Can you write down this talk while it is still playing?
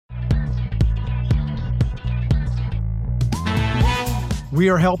We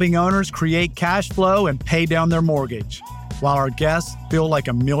are helping owners create cash flow and pay down their mortgage, while our guests feel like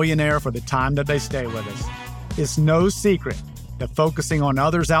a millionaire for the time that they stay with us. It's no secret that focusing on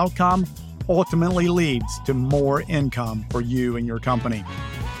others' outcome ultimately leads to more income for you and your company.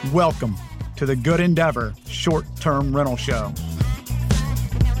 Welcome to the Good Endeavor Short-Term Rental Show.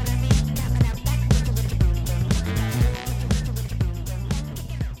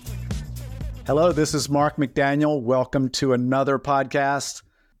 Hello, this is Mark McDaniel. Welcome to another podcast.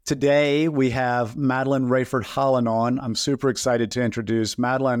 Today, we have Madeleine Raiford-Holland on. I'm super excited to introduce.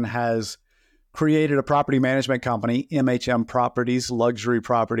 Madeleine has created a property management company, MHM Properties, Luxury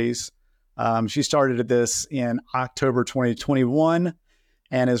Properties. She started this in October 2021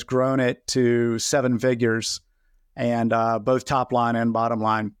 and has grown it to 7 figures, and both top line and bottom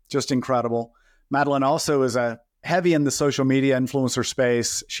line. Just incredible. Madeleine also is heavy in the social media influencer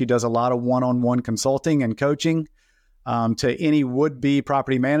space. She does a lot of one-on-one consulting and coaching to any would-be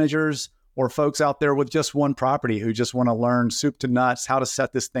property managers or folks out there with just one property who just want to learn soup to nuts, how to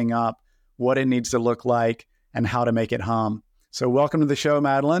set this thing up, what it needs to look like, and how to make it hum. So welcome to the show,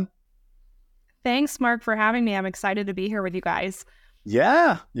 Madeleine. Thanks, Mark, for having me. I'm excited to be here with you guys.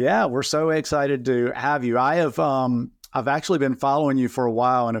 Yeah, we're so excited to have you. I've actually been following you for a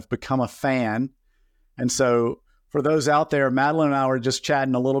while and have become a fan. And so for those out there, Madeleine and I were just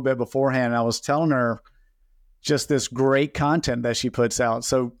chatting a little bit beforehand, and I was telling her just this great content that she puts out.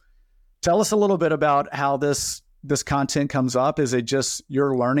 So tell us a little bit about how this content comes up. Is it just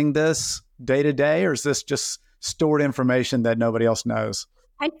you're learning this day to day, or is this just stored information that nobody else knows?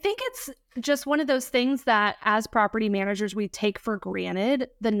 I think it's just one of those things that as property managers, we take for granted,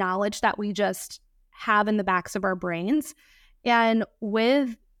 the knowledge that we just have in the backs of our brains. And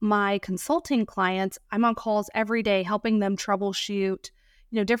with my consulting clients, I'm on calls every day helping them troubleshoot,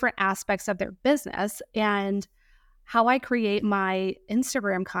 different aspects of their business. And how I create my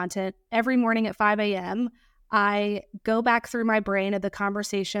Instagram content every morning at 5 a.m., I go back through my brain of the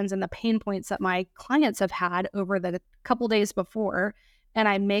conversations and the pain points that my clients have had over the couple days before, and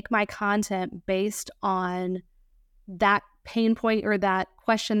I make my content based on that pain point or that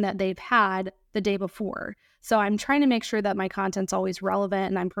question that they've had the day before. So I'm trying to make sure that my content's always relevant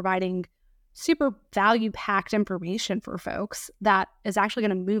and I'm providing super value-packed information for folks that is actually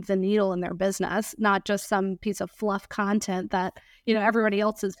going to move the needle in their business, not just some piece of fluff content that, everybody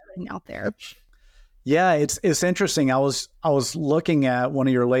else is putting out there. Yeah, it's interesting. I was looking at one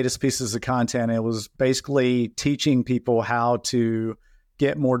of your latest pieces of content. It was basically teaching people how to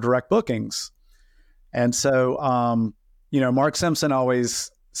get more direct bookings. And so, Mark Simpson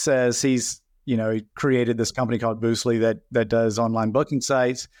always says he created this company called Boostly that does online booking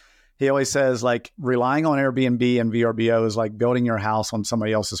sites. He always says, like, relying on Airbnb and VRBO is like building your house on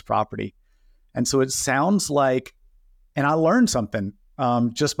somebody else's property. And so it sounds like, and I learned something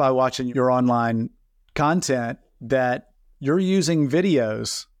just by watching your online content, that you're using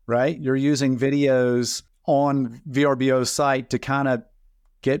videos, right? You're using videos on VRBO's site to kind of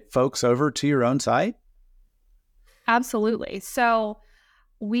get folks over to your own site? Absolutely. So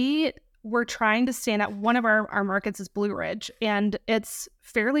we're trying to stand out. One of our markets is Blue Ridge, and it's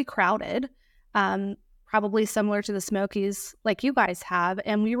fairly crowded, probably similar to the Smokies like you guys have.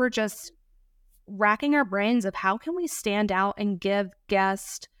 And we were just racking our brains of how can we stand out and give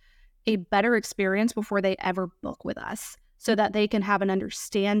guests a better experience before they ever book with us, so that they can have an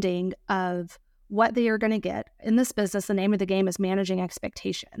understanding of what they are going to get. In this business, the name of the game is managing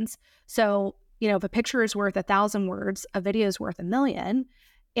expectations. So, if a picture is worth 1,000 words, a video is worth 1,000,000.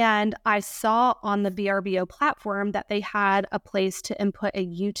 And I saw on the VRBO platform that they had a place to input a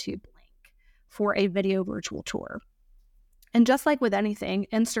YouTube link for a video virtual tour. And just like with anything,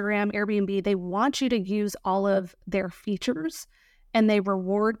 Instagram, Airbnb, they want you to use all of their features, and they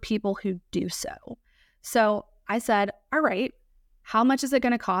reward people who do so. So I said, all right, how much is it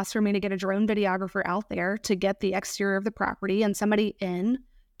going to cost for me to get a drone videographer out there to get the exterior of the property and somebody in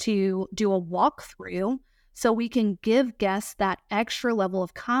to do a walkthrough, so we can give guests that extra level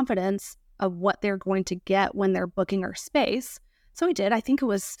of confidence of what they're going to get when they're booking our space? So we did. I think it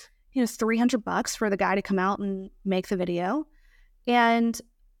was $300 for the guy to come out and make the video. And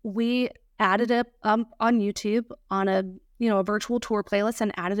we added it on YouTube on a virtual tour playlist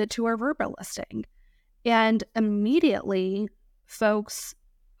and added it to our Vrbo listing. And immediately,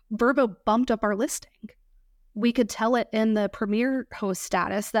 Vrbo bumped up our listing. We could tell it in the premier host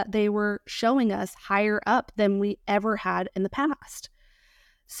status that they were showing us higher up than we ever had in the past.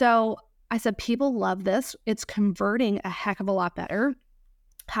 So I said, people love this. It's converting a heck of a lot better.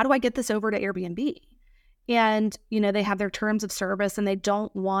 How do I get this over to Airbnb? And, they have their terms of service and they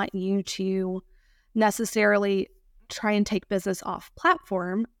don't want you to necessarily try and take business off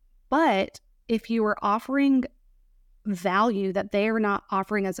platform, but if you are offering value that they are not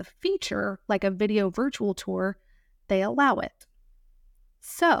offering as a feature, like a video virtual tour, they allow it.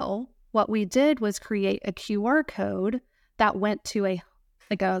 So what we did was create a QR code that went to a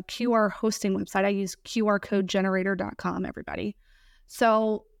QR hosting website. I use qrcodegenerator.com, everybody.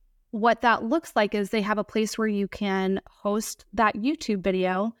 So what that looks like is they have a place where you can host that YouTube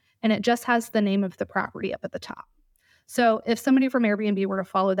video, and it just has the name of the property up at the top. So if somebody from Airbnb were to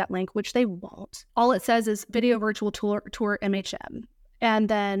follow that link, which they won't, all it says is video virtual tour MHM. And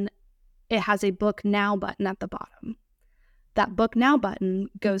then it has a book now button at the bottom. That book now button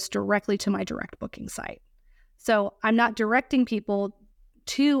goes directly to my direct booking site. So I'm not directing people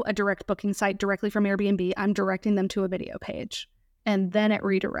to a direct booking site directly from Airbnb. I'm directing them to a video page, and then it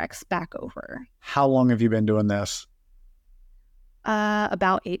redirects back over. How long have you been doing this?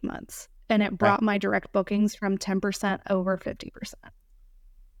 About 8 months. And it brought my direct bookings from 10% over 50%.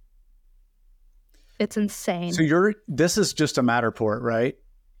 It's insane. So this is just a Matterport, right?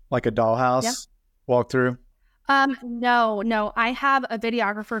 Like a dollhouse walkthrough? No. I have a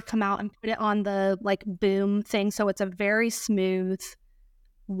videographer come out and put it on the boom thing. So it's a very smooth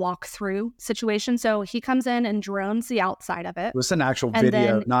walkthrough situation. So he comes in and drones the outside of it. It's an actual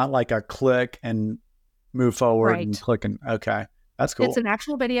video, not like a click and move forward and click and okay. That's cool. It's an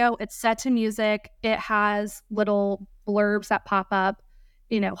actual video. It's set to music. It has little blurbs that pop up,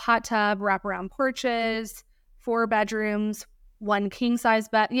 hot tub, wraparound porches, 4 bedrooms, 1 king size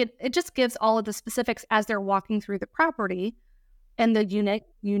bed. It just gives all of the specifics as they're walking through the property and the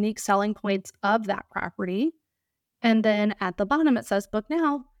unique selling points of that property. And then at the bottom, it says book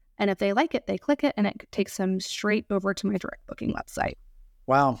now. And if they like it, they click it and it takes them straight over to my direct booking website.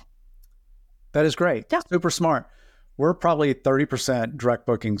 Wow. That is great. Yeah. Super smart. We're probably 30% direct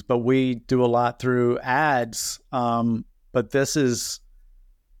bookings, but we do a lot through ads. But this is,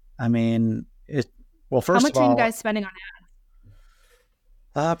 first of all, how much are you guys spending on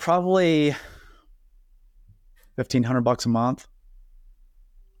ads? Probably $1,500 a month.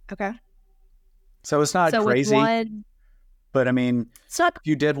 Okay. So it's not crazy, but if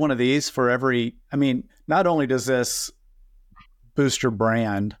you did one of these for not only does this boost your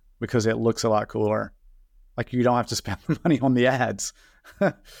brand because it looks a lot cooler, you don't have to spend the money on the ads.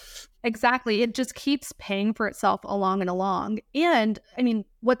 Exactly. It just keeps paying for itself along and along. And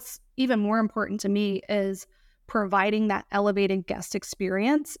what's even more important to me is providing that elevated guest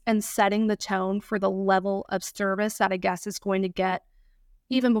experience and setting the tone for the level of service that a guest is going to get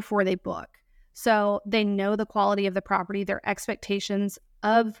even before they book. So they know the quality of the property, their expectations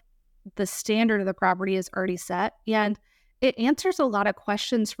of the standard of the property is already set. And it answers a lot of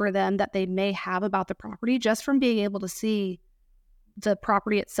questions for them that they may have about the property just from being able to see the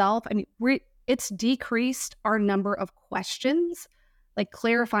property itself. It's decreased our number of questions,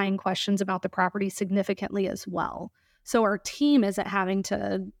 clarifying questions about the property significantly as well. So our team isn't having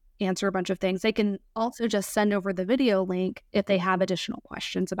to answer a bunch of things. They can also just send over the video link if they have additional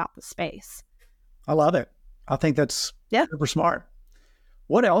questions about the space. I love it. I think that's super smart.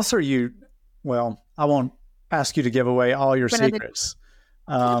 What else I won't ask you to give away all your secrets.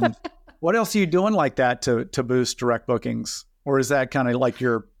 What else are you doing like that to boost direct bookings? Or is that kind of like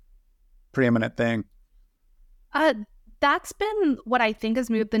your preeminent thing? That's been what I think has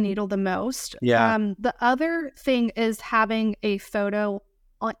moved the needle the most. Yeah. The other thing is having a photo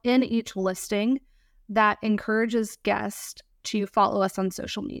in each listing that encourages guests to follow us on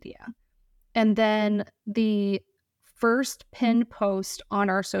social media. And then the first pinned post on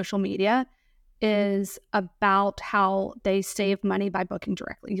our social media is about how they save money by booking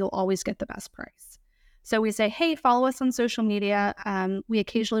directly. You'll always get the best price. So we say, hey, follow us on social media. We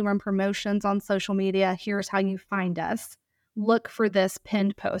occasionally run promotions on social media. Here's how you find us. Look for this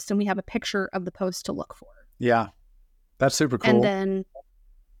pinned post. And we have a picture of the post to look for. Yeah, that's super cool. And then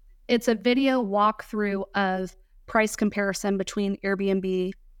it's a video walkthrough of price comparison between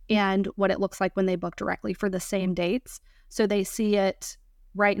Airbnb and what it looks like when they book directly for the same dates. So they see it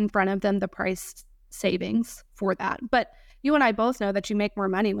right in front of them, the price savings for that. But you and I both know that you make more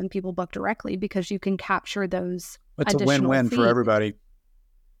money when people book directly because you can capture those additional fees. It's a win-win for everybody.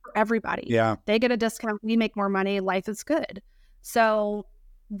 For everybody. Yeah. They get a discount. We make more money. Life is good. So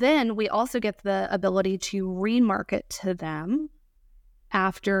then we also get the ability to remarket to them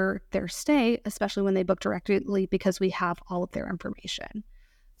after their stay, especially when they book directly because we have all of their information.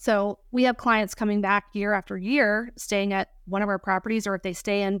 So we have clients coming back year after year, staying at one of our properties, or if they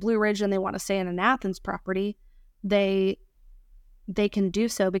stay in Blue Ridge and they want to stay in an Athens property, they can do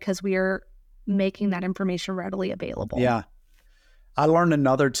so because we are making that information readily available. Yeah. I learned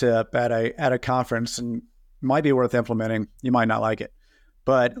another tip at a conference, and might be worth implementing. You might not like it,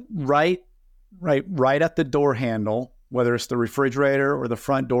 but right at the door handle, whether it's the refrigerator or the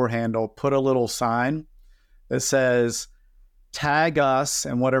front door handle, put a little sign that says, tag us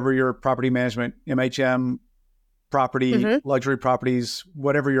and whatever your property management, MHM property, luxury properties,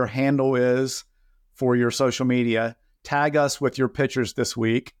 whatever your handle is for your social media, tag us with your pictures this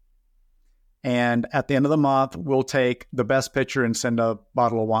week. And at the end of the month, we'll take the best picture and send a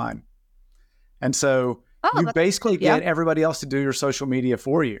bottle of wine. And so you basically get everybody else to do your social media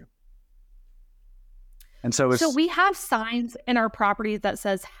for you. And so we have signs in our property that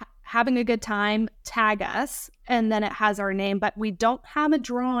says having a good time, tag us, and then it has our name, but we don't have a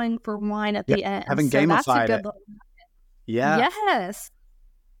drawing for wine at the end. Haven't gamified it. Yeah. Yes.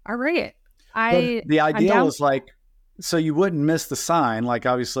 All right. The idea was like, so you wouldn't miss the sign, like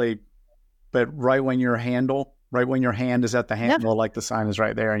obviously, but right when your hand is at the handle, like the sign is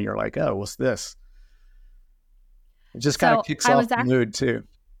right there and you're like, oh, what's this? It just kind of kicks off the mood too.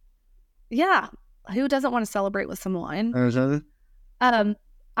 Yeah. Who doesn't want to celebrate with some wine?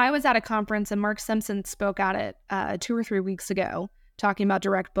 I was at a conference and Mark Simpson spoke at it 2 or 3 weeks ago talking about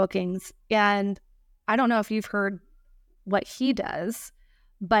direct bookings. And I don't know if you've heard what he does,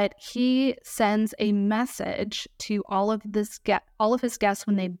 but he sends a message to all of his guests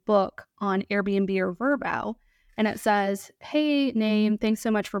when they book on Airbnb or Vrbo. And it says, hey, name, thanks so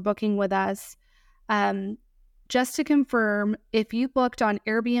much for booking with us. Just to confirm, if you booked on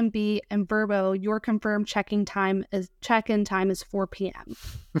Airbnb and Vrbo, your confirmed check-in time is 4 p.m.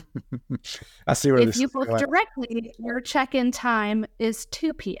 I see where this is. If you book directly, your check-in time is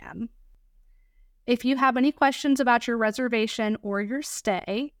 2 p.m. If you have any questions about your reservation or your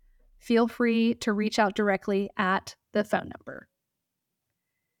stay, feel free to reach out directly at the phone number.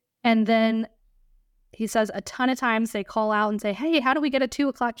 And then he says a ton of times they call out and say, hey, how do we get a 2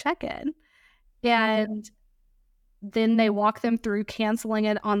 o'clock check-in? And then they walk them through canceling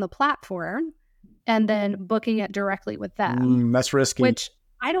it on the platform and then booking it directly with them. That's risky. Which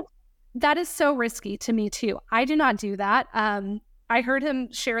that is so risky to me too. I do not do that. I heard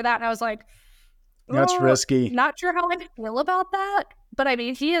him share that and I was like, that's risky. Not sure how I feel about that. But I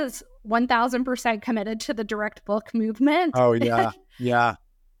mean, he is 1000% committed to the direct book movement. Oh yeah. Yeah.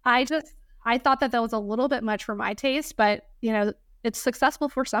 I thought that was a little bit much for my taste, but it's successful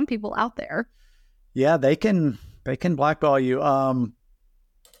for some people out there. Yeah, they can blackball you.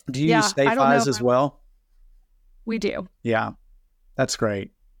 Do you use Stay Fives as well? We do. Yeah, that's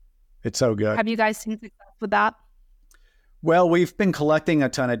great. It's so good. Have you guys seen success with that? Well, we've been collecting a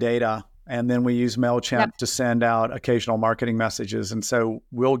ton of data, and then we use MailChimp to send out occasional marketing messages. And so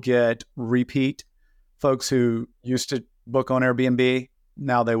we'll get repeat folks who used to book on Airbnb.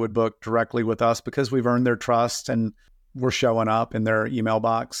 Now they would book directly with us because we've earned their trust and we're showing up in their email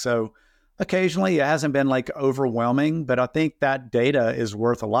box. So occasionally it hasn't been like overwhelming, but I think that data is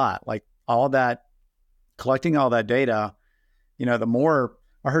worth a lot. Like collecting all that data, the more.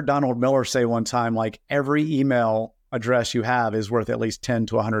 I heard Donald Miller say one time, like every email address you have is worth at least $10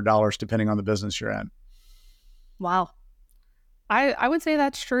 to $100 depending on the business you're in. Wow. I would say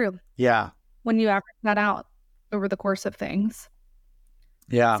that's true. Yeah. When you average that out over the course of things.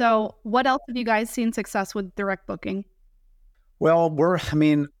 Yeah. So what else have you guys seen success with direct booking? Well,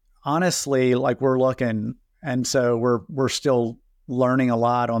 honestly, like we're looking, and so we're still learning a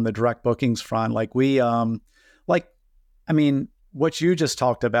lot on the direct bookings front. Like what you just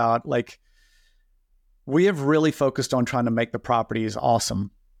talked about, like we have really focused on trying to make the properties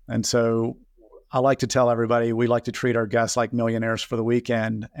awesome. And so I like to tell everybody, we like to treat our guests like millionaires for the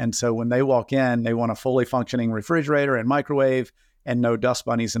weekend. And so when they walk in, they want a fully functioning refrigerator and microwave and no dust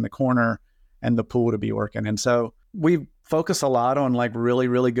bunnies in the corner and the pool to be working. And so we focus a lot on like really,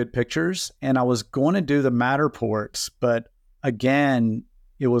 really good pictures. And I was going to do the Matterports, but again,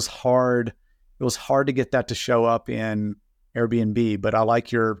 it was hard. It was hard to get that to show up in Airbnb, but I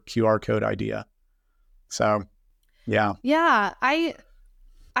like your QR code idea. So, yeah. Yeah, I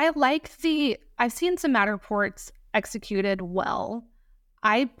like I've seen some Matterports executed well.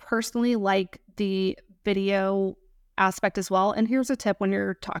 I personally like the video aspect as well. And here's a tip when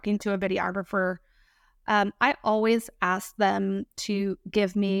you're talking to a videographer. I always ask them to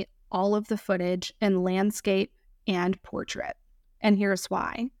give me all of the footage in landscape and portrait. And here's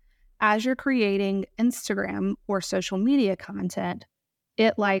why. As you're creating Instagram or social media content,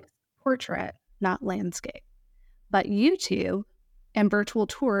 it likes portrait, not landscape. But YouTube and virtual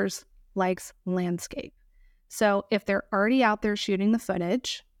tours likes landscape. So if they're already out there shooting the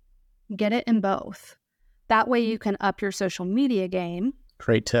footage, get it in both. That way you can up your social media game.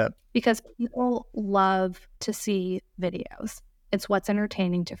 Great tip. Because people love to see videos. It's what's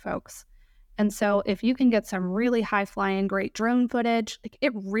entertaining to folks. And so if you can get some really high flying, great drone footage, like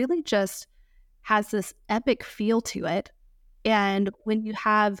it really just has this epic feel to it. And when you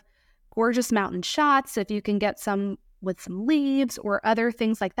have gorgeous mountain shots, if you can get some with some leaves or other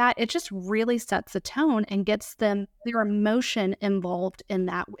things like that, it just really sets the tone and gets them their emotion involved in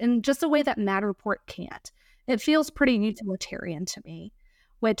that in just a way that Matterport can't. It feels pretty utilitarian to me,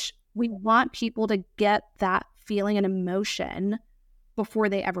 which we want people to get that feeling and emotion before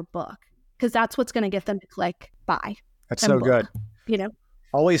they ever book, because that's what's going to get them to click buy. That's so good. You know,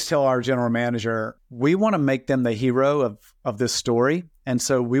 always tell our general manager, we want to make them the hero of this story. And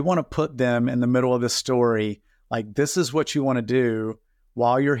so we want to put them in the middle of this story. Like, this is what you want to do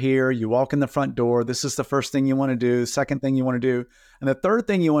while you're here. You walk in the front door. This is the first thing you want to do. Second thing you want to do. And the third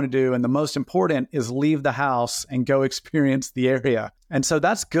thing you want to do, and the most important, is leave the house and go experience the area. And so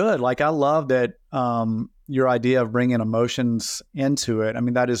that's good. Like, I love that your idea of bringing emotions into it. I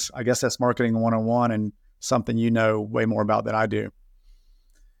mean, I guess that's marketing 101 and something you know way more about than I do.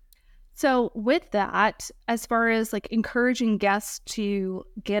 So with that, as far as like encouraging guests to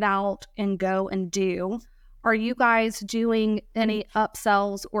get out and go and do, are you guys doing any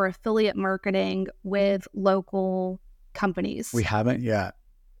upsells or affiliate marketing with local companies? We haven't yet.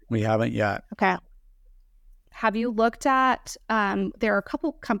 Okay. Have you looked at, there are a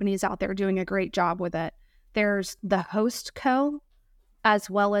couple companies out there doing a great job with it. There's the Host Co. as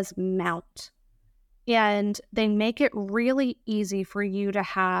well as Mount. And they make it really easy for you to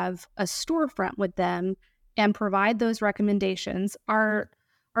have a storefront with them and provide those recommendations. Our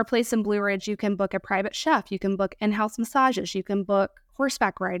place in Blue Ridge, you can book a private chef, you can book in-house massages, you can book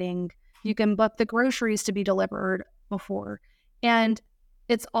horseback riding, you can book the groceries to be delivered before. And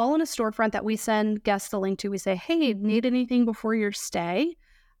it's all in a storefront that we send guests a link to. We say, hey, need anything before your stay?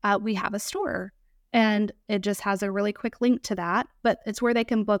 We have a store. And it just has a really quick link to that. But it's where they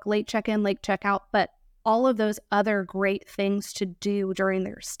can book late check-in, late check-out, but all of those other great things to do during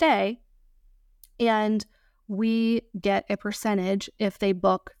their stay. And we get a percentage if they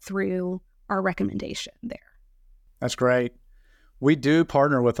book through our recommendation there. That's great. We do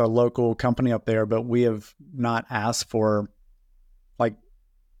partner with a local company up there, but we have not asked for like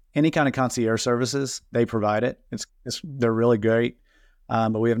any kind of concierge services. They provide it. They're really great,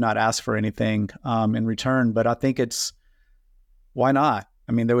 but we have not asked for anything in return. But I think why not?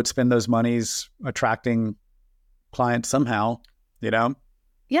 I mean, they would spend those monies attracting clients somehow, you know?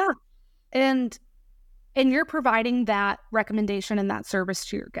 Yeah. And you're providing that recommendation and that service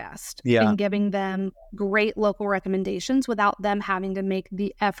to your guest, and giving them great local recommendations without them having to make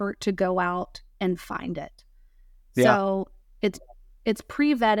the effort to go out and find it. Yeah. So it's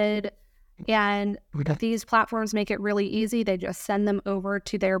pre-vetted, and these platforms make it really easy. They just send them over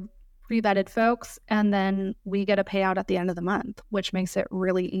to their pre-vetted folks, and then we get a payout at the end of the month, which makes it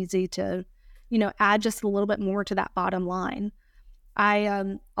really easy to, add just a little bit more to that bottom line.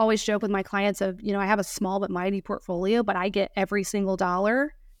 I always joke with my clients of, I have a small but mighty portfolio, but I get every single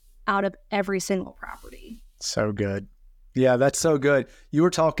dollar out of every single property. So good. Yeah, that's so good. You were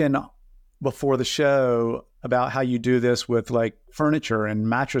talking before the show about how you do this with like furniture and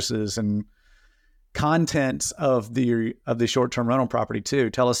mattresses and contents of the short-term rental property too.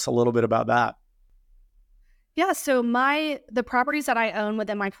 Tell us a little bit about that. Yeah, so the properties that I own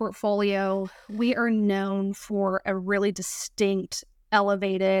within my portfolio, we are known for a really distinct,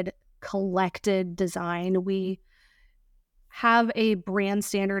 elevated, collected design. We have a brand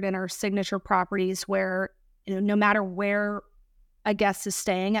standard in our signature properties where, no matter where a guest is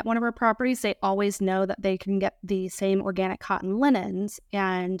staying at one of our properties, they always know that they can get the same organic cotton linens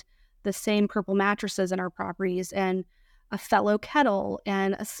and the same purple mattresses in our properties and a fellow kettle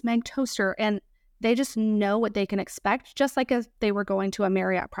and a Smeg toaster, and they just know what they can expect, just like if they were going to a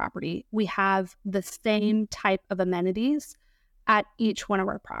Marriott property. We have the same type of amenities at each one of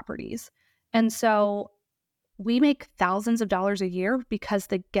our properties. And so we make thousands of dollars a year because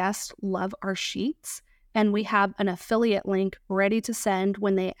the guests love our sheets, and we have an affiliate link ready to send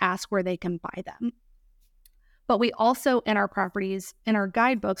when they ask where they can buy them. But we also, in our properties, in our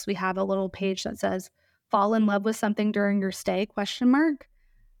guidebooks, we have a little page that says, fall in love with something during your stay, ?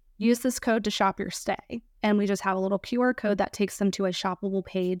 Use this code to shop your stay. And we just have a little QR code that takes them to a shoppable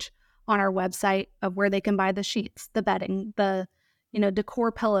page on our website of where they can buy the sheets, the bedding, the,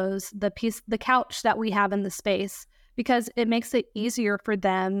 decor pillows, the couch that we have in the space, because it makes it easier for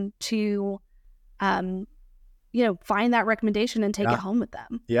them to, find that recommendation and take it home with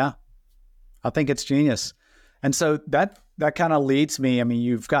them. Yeah. I think it's genius. And so that kind of leads me, I mean,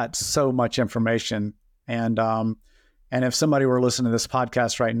 you've got so much information, and if somebody were listening to this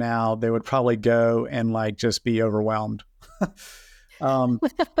podcast right now, they would probably go and just be overwhelmed.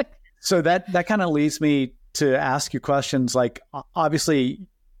 So that kind of leads me to ask you questions like, obviously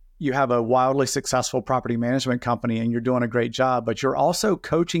you have a wildly successful property management company and you're doing a great job, but you're also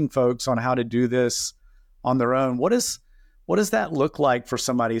coaching folks on how to do this on their own. What does that look like for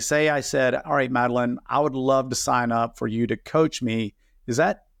somebody? Say I said, all right, Madeleine, I would love to sign up for you to coach me. Is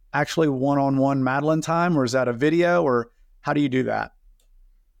that actually one-on-one Madeleine time, or is that a video, or how do you do that?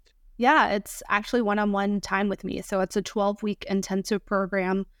 Yeah, it's actually one-on-one time with me. So it's a 12-week intensive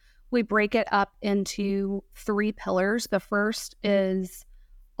program. We break it up into 3 pillars. The first is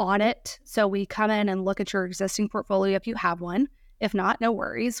audit. So we come in and look at your existing portfolio if you have one. If not, no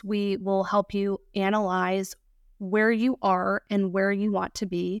worries. We will help you analyze where you are and where you want to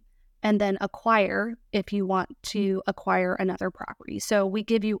be, and then acquire if you want to acquire another property. So we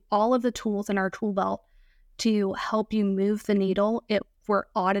give you all of the tools in our tool belt to help you move the needle if we're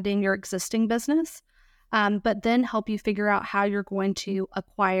auditing your existing business, but then help you figure out how you're going to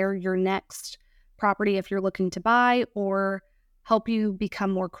acquire your next property if you're looking to buy, or help you become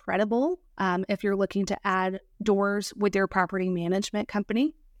more credible if you're looking to add doors with your property management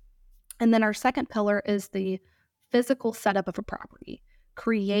company. And then our second pillar is the physical setup of a property,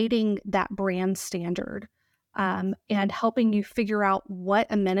 creating that brand standard, and helping you figure out what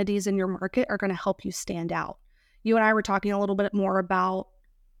amenities in your market are going to help you stand out. You and I were talking a little bit more about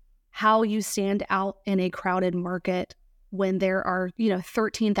how you stand out in a crowded market when there are,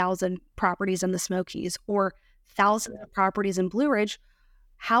 13,000 properties in the Smokies or thousands of properties in Blue Ridge.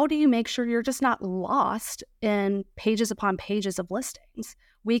 How do you make sure you're just not lost in pages upon pages of listings?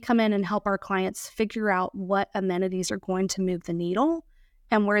 We come in and help our clients figure out what amenities are going to move the needle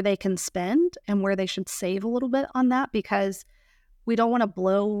and where they can spend and where they should save a little bit on that, because we don't want to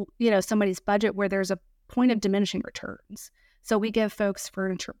blow, somebody's budget where there's a point of diminishing returns. So we give folks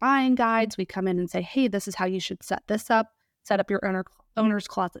furniture buying guides. We come in and say, hey, this is how you should set this up. Set up your owner's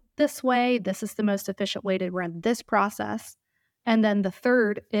closet this way. This is the most efficient way to run this process. And then the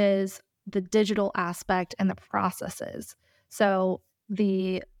third is the digital aspect and the processes. So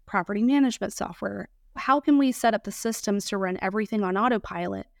the property management software, how can we set up the systems to run everything on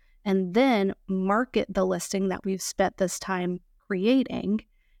autopilot and then market the listing that we've spent this time creating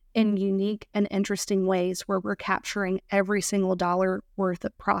in unique and interesting ways where we're capturing every single dollar worth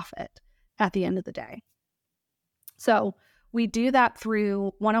of profit at the end of the day. So we do that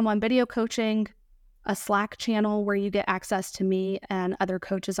through one-on-one video coaching, a Slack channel where you get access to me and other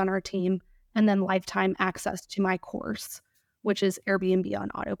coaches on our team, and then lifetime access to my course, which is Airbnb on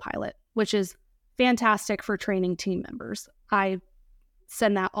Autopilot, which is fantastic for training team members. I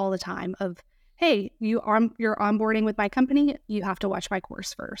send that all the time of, hey, you're onboarding with my company, you have to watch my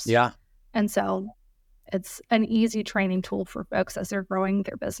course first. Yeah. And so it's an easy training tool for folks as they're growing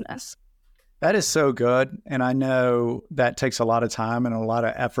their business. That is so good. And I know that takes a lot of time and a lot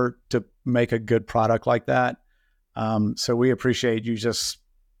of effort to make a good product like that. So we appreciate you just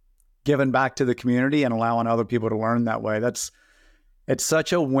giving back to the community and allowing other people to learn that way. It's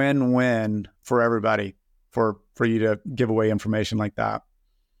such a win-win for everybody for you to give away information like that.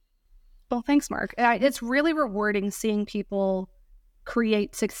 Well, thanks, Mark. It's really rewarding seeing people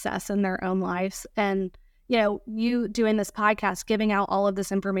create success in their own lives. And, you doing this podcast, giving out all of this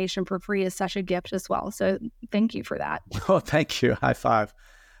information for free is such a gift as well. So thank you for that. Oh, thank you. High five.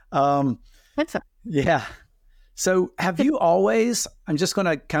 Yeah. So have you always, I'm just going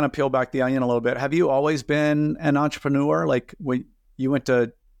to kind of peel back the onion a little bit. Have you always been an entrepreneur? Like when you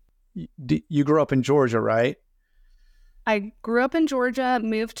you grew up in Georgia, right? I grew up in Georgia,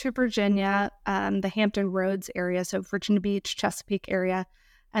 moved to Virginia, the Hampton Roads area, so Virginia Beach, Chesapeake area,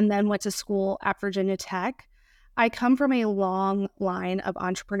 and then went to school at Virginia Tech. I come from a long line of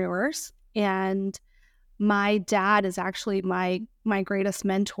entrepreneurs, and my dad is actually my greatest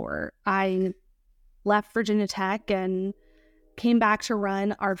mentor. I left Virginia Tech and came back to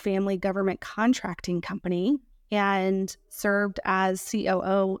run our family government contracting company and served as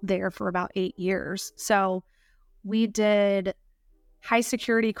COO there for about 8 years. So we did high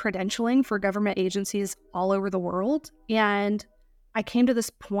security credentialing for government agencies all over the world. And I came to this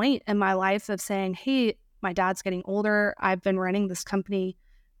point in my life of saying, hey, my dad's getting older. I've been running this company.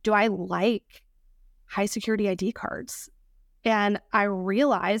 Do I like high security ID cards? And I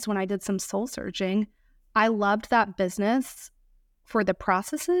realized when I did some soul searching, I loved that business for the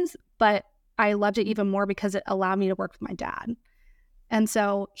processes, but I loved it even more because it allowed me to work with my dad. And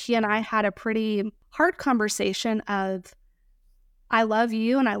so he and I had a pretty hard conversation of, I love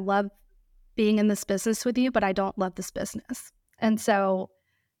you and I love being in this business with you, but I don't love this business. And so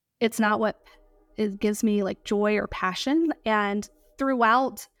it's not what it gives me like joy or passion. And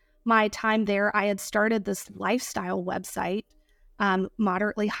throughout my time there, I had started this lifestyle website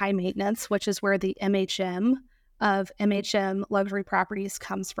moderately high maintenance, which is where the MHM of MHM Luxury Properties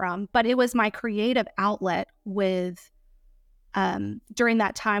comes from. But it was my creative outlet with during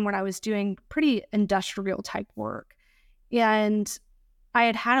that time when I was doing pretty industrial type work. And I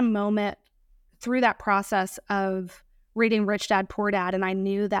had a moment through that process of reading Rich Dad, Poor Dad, and I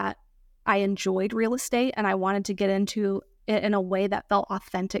knew that I enjoyed real estate and I wanted to get into it in a way that felt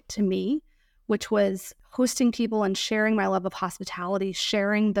authentic to me, which was hosting people and sharing my love of hospitality,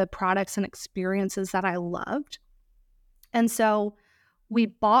 sharing the products and experiences that I loved. And so we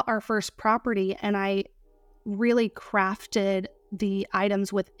bought our first property and I really crafted the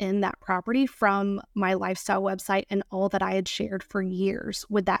items within that property from my lifestyle website and all that I had shared for years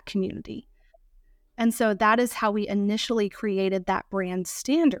with that community. And so that is how we initially created that brand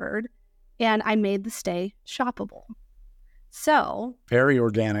standard, and I made the stay shoppable. So very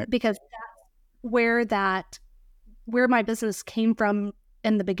organic, because that's where my business came from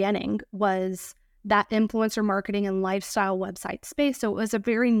in the beginning was that influencer marketing and lifestyle website space. So it was a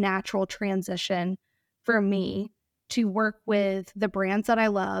very natural transition for me to work with the brands that I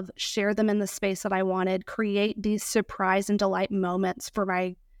love, share them in the space that I wanted, create these surprise and delight moments for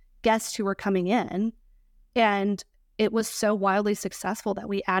my guests who were coming in. And it was so wildly successful that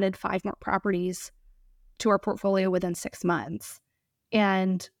we added 5 more properties to our portfolio within 6 months.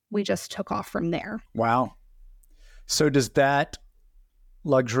 And we just took off from there. Wow. So does that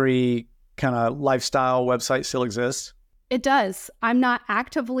luxury kind of lifestyle website still exist? It does. I'm not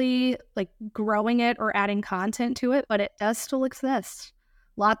actively growing it or adding content to it, but it does still exist.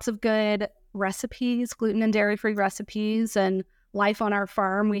 Lots of good recipes, gluten and dairy-free recipes, and life on our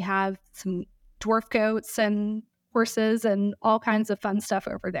farm. We have some dwarf goats and horses and all kinds of fun stuff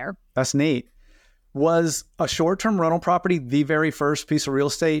over there. That's neat. Was a short-term rental property the very first piece of real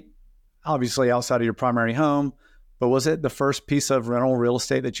estate, obviously outside of your primary home, but was it the first piece of rental real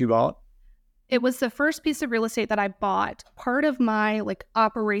estate that you bought? It was the first piece of real estate that I bought. Part of my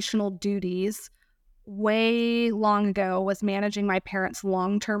operational duties way long ago was managing my parents'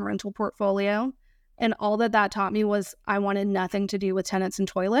 long-term rental portfolio. And all that taught me was I wanted nothing to do with tenants and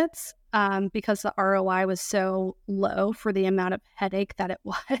toilets because the ROI was so low for the amount of headache that it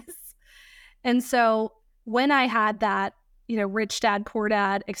was. And so when I had that, Rich Dad, Poor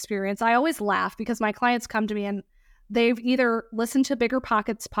Dad experience, I always laugh because my clients come to me and they've either listened to Bigger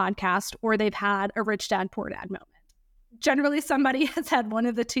Pockets podcast or they've had a Rich Dad, Poor Dad moment. Generally, somebody has had one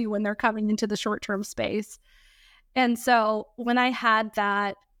of the two when they're coming into the short-term space. And so when I had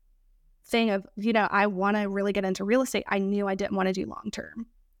that thing of, I want to really get into real estate, I knew I didn't want to do long-term.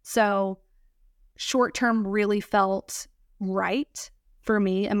 So short-term really felt right for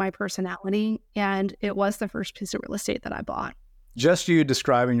me and my personality. And it was the first piece of real estate that I bought. Just you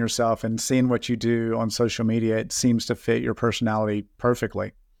describing yourself and seeing what you do on social media, it seems to fit your personality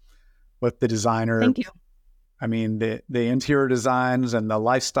perfectly with the designer. Thank you. I mean, the interior designs and the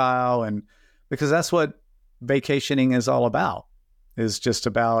lifestyle, and because that's what vacationing is all about, is just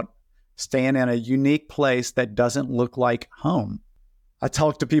about staying in a unique place that doesn't look like home. I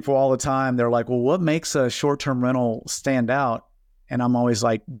talk to people all the time. They're like, well, what makes a short-term rental stand out? And I'm always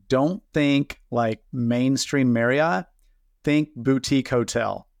like, don't think like mainstream Marriott. Think boutique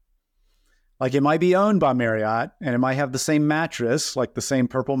hotel. It might be owned by Marriott and it might have the same mattress, like the same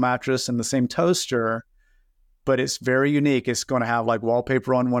purple mattress and the same toaster, but it's very unique. It's going to have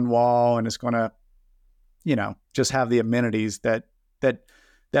wallpaper on one wall and it's going to, just have the amenities that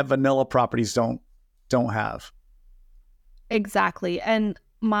vanilla properties don't have. Exactly. And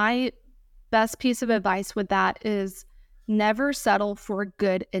my best piece of advice with that is never settle for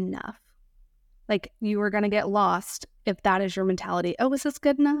good enough. You are going to get lost if that is your mentality. Oh, is this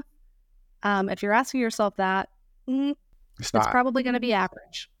good enough? If you're asking yourself that, it's probably going to be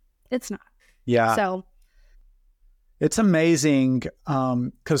average. It's not. Yeah. So it's amazing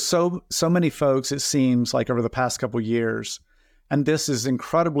because so many folks, it seems like over the past couple of years, and this is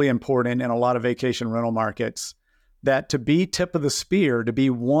incredibly important in a lot of vacation rental markets, that to be tip of the spear, to be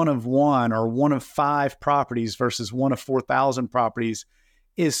one of one or one of 5 properties versus one of 4,000 properties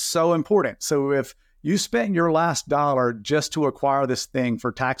is so important. So if you spent your last dollar just to acquire this thing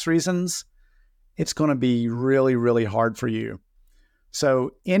for tax reasons, it's going to be really, really hard for you.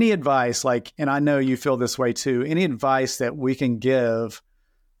 So any advice, and I know you feel this way too, any advice that we can give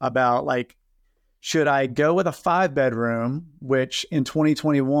about should I go with a 5-bedroom, which in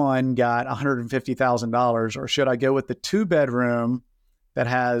 2021 got $150,000, or should I go with the 2-bedroom that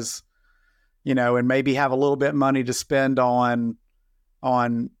has, and maybe have a little bit of money to spend on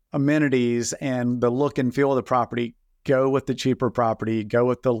amenities and the look and feel of the property? Go with the cheaper property, go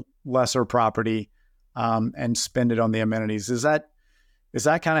with the lesser property, and spend it on the amenities. Is that Is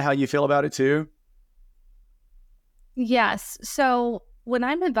that kind of how you feel about it too? Yes. So when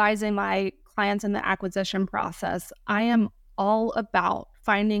I'm advising my clients in the acquisition process, I am all about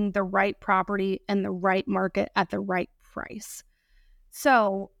finding the right property in the right market at the right price.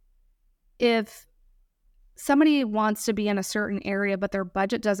 So if somebody wants to be in a certain area, but their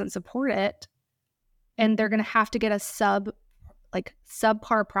budget doesn't support it, and they're going to have to get a subpar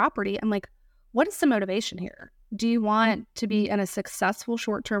property, I'm like, what is the motivation here? Do you want to be in a successful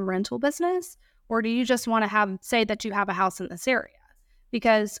short-term rental business, or do you just want to say that you have a house in this area?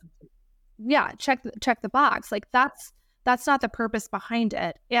 Because check the box. Like that's not the purpose behind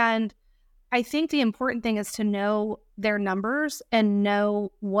it. And I think the important thing is to know their numbers and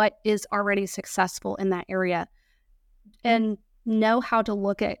know what is already successful in that area and know how to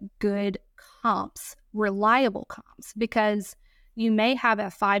look at good comps, reliable comps, because you may have a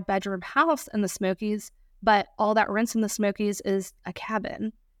 5-bedroom house in the Smokies, but all that rents in the Smokies is a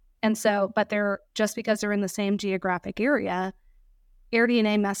cabin. And so, but just because they're in the same geographic area,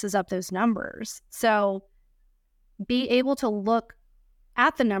 AirDNA messes up those numbers. So be able to look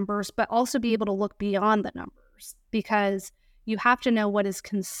at the numbers, but also be able to look beyond the numbers, because you have to know what is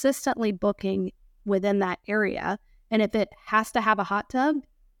consistently booking within that area. And if it has to have a hot tub,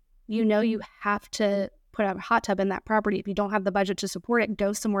 you have to put a hot tub in that property. If you don't have the budget to support it,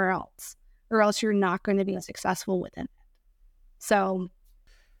 go somewhere else, or else you're not going to be successful within it. So,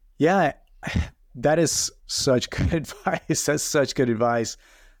 yeah, that is such good advice. That's such good advice.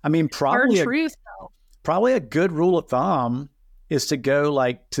 I mean, probably a good rule of thumb is to go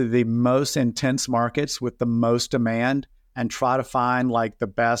like to the most intense markets with the most demand and try to find like the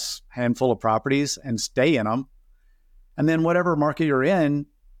best handful of properties and stay in them. And then whatever market you're in,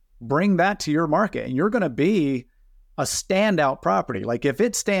 bring that to your market, and you're going to be a standout property. Like if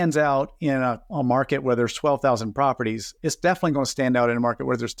it stands out in a market where there's 12,000 properties, it's definitely going to stand out in a market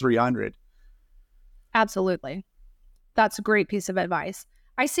where there's 300. Absolutely. That's a great piece of advice.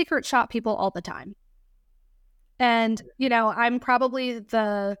 I secret shop people all the time. And, I'm probably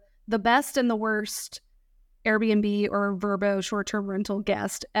the best and the worst Airbnb or Vrbo short-term rental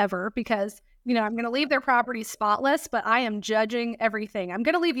guest ever, because, I'm going to leave their property spotless, but I am judging everything. I'm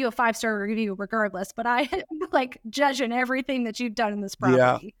going to leave you a 5-star review regardless, but I am like judging everything that you've done in this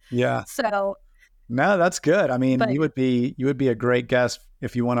property. Yeah. So. No, that's good. I mean, you would be a great guest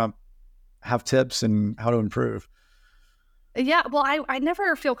if you want to have tips and how to improve. Yeah, well, I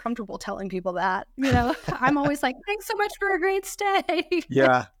never feel comfortable telling people that. I'm always like, thanks so much for a great stay.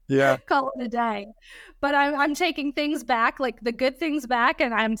 Yeah. Call it a day. But I'm taking things back, like the good things back,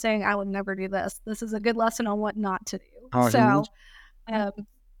 and I'm saying I would never do this. This is a good lesson on what not to do. So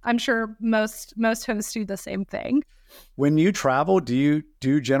I'm sure most hosts do the same thing. When you travel, do you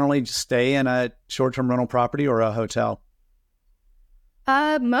generally stay in a short-term rental property or a hotel?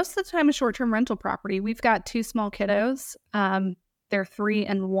 Most of the time a short-term rental property. We've got 2 small kiddos. They're 3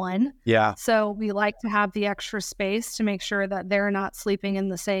 and 1. Yeah. So we like to have the extra space to make sure that they're not sleeping in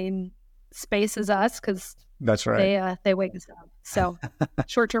the same space as us, because that's right. They wake us up. So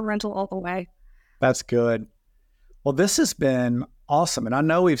short-term rental all the way. That's good. Well, this has been awesome. And I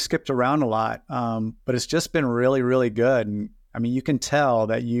know we've skipped around a lot, but it's just been really, really good. And I mean, you can tell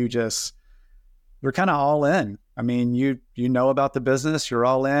that we're kind of all in. I mean, you know about the business, you're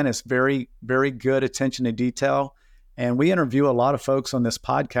all in. It's very, very good attention to detail. And we interview a lot of folks on this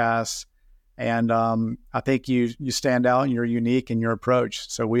podcast. And I think you stand out and you're unique in your approach.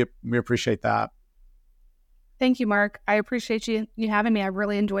 So we appreciate that. Thank you, Mark. I appreciate you having me. I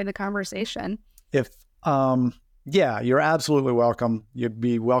really enjoyed the conversation. You're absolutely welcome. You'd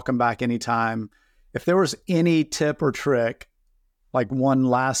be welcome back anytime. If there was any tip or trick, like one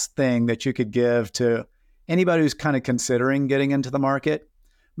last thing that you could give to anybody who's kind of considering getting into the market,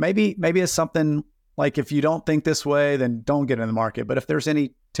 maybe it's something like, if you don't think this way, then don't get in the market. But if there's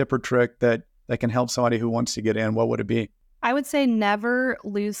any tip or trick that can help somebody who wants to get in, what would it be? I would say never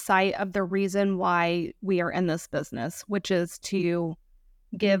lose sight of the reason why we are in this business, which is to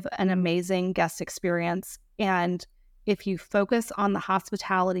give an amazing guest experience. And if you focus on the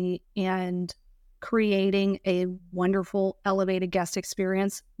hospitality and creating a wonderful, elevated guest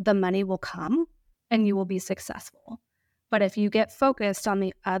experience, the money will come and you will be successful. But if you get focused on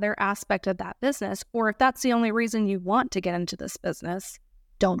the other aspect of that business, or if that's the only reason you want to get into this business,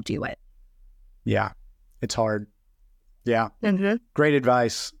 don't do it. Yeah, it's hard. Yeah. Mm-hmm. Great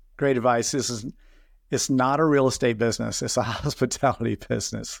advice. Great advice. It's not a real estate business. It's a hospitality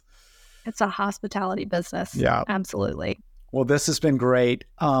business. It's a hospitality business. Yeah. Absolutely. Well, this has been great.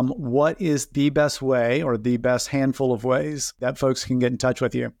 What is the best way or the best handful of ways that folks can get in touch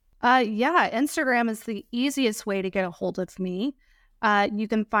with you? Instagram is the easiest way to get a hold of me. You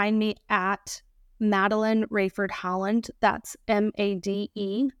can find me at Madeleine Raiford-Holland. That's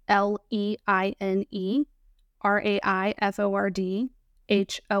Madeleine Raiford-Holland.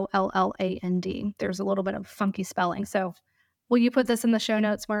 There's a little bit of funky spelling. So will you put this in the show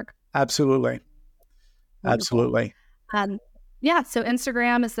notes, Mark? Absolutely. Wonderful. Absolutely. So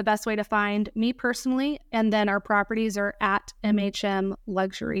Instagram is the best way to find me personally. And then our properties are at MHM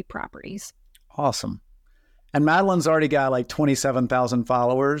Luxury Properties. Awesome. And Madeleine's already got like 27,000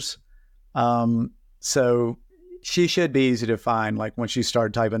 followers. So she should be easy to find. Like when she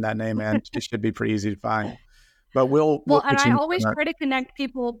started typing that name in, she should be pretty easy to find. But we'll and I always try to connect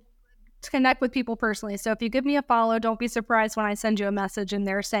with people personally. So if you give me a follow, don't be surprised when I send you a message and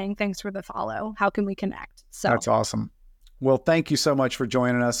they're saying thanks for the follow. How can we connect? So that's awesome. Well, thank you so much for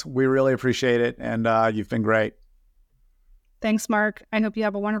joining us. We really appreciate it. And you've been great. Thanks, Mark. I hope you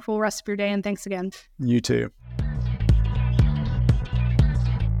have a wonderful rest of your day. And thanks again. You too.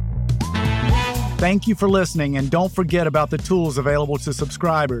 Thank you for listening. And don't forget about the tools available to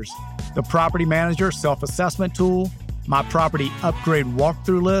subscribers: the Property Manager Self-Assessment Tool, my Property Upgrade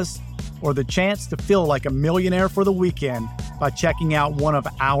Walkthrough List, or the chance to feel like a millionaire for the weekend by checking out one of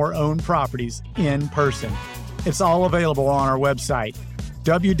our own properties in person. It's all available on our website,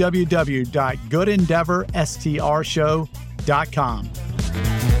 www.goodendeavorstrshow.com.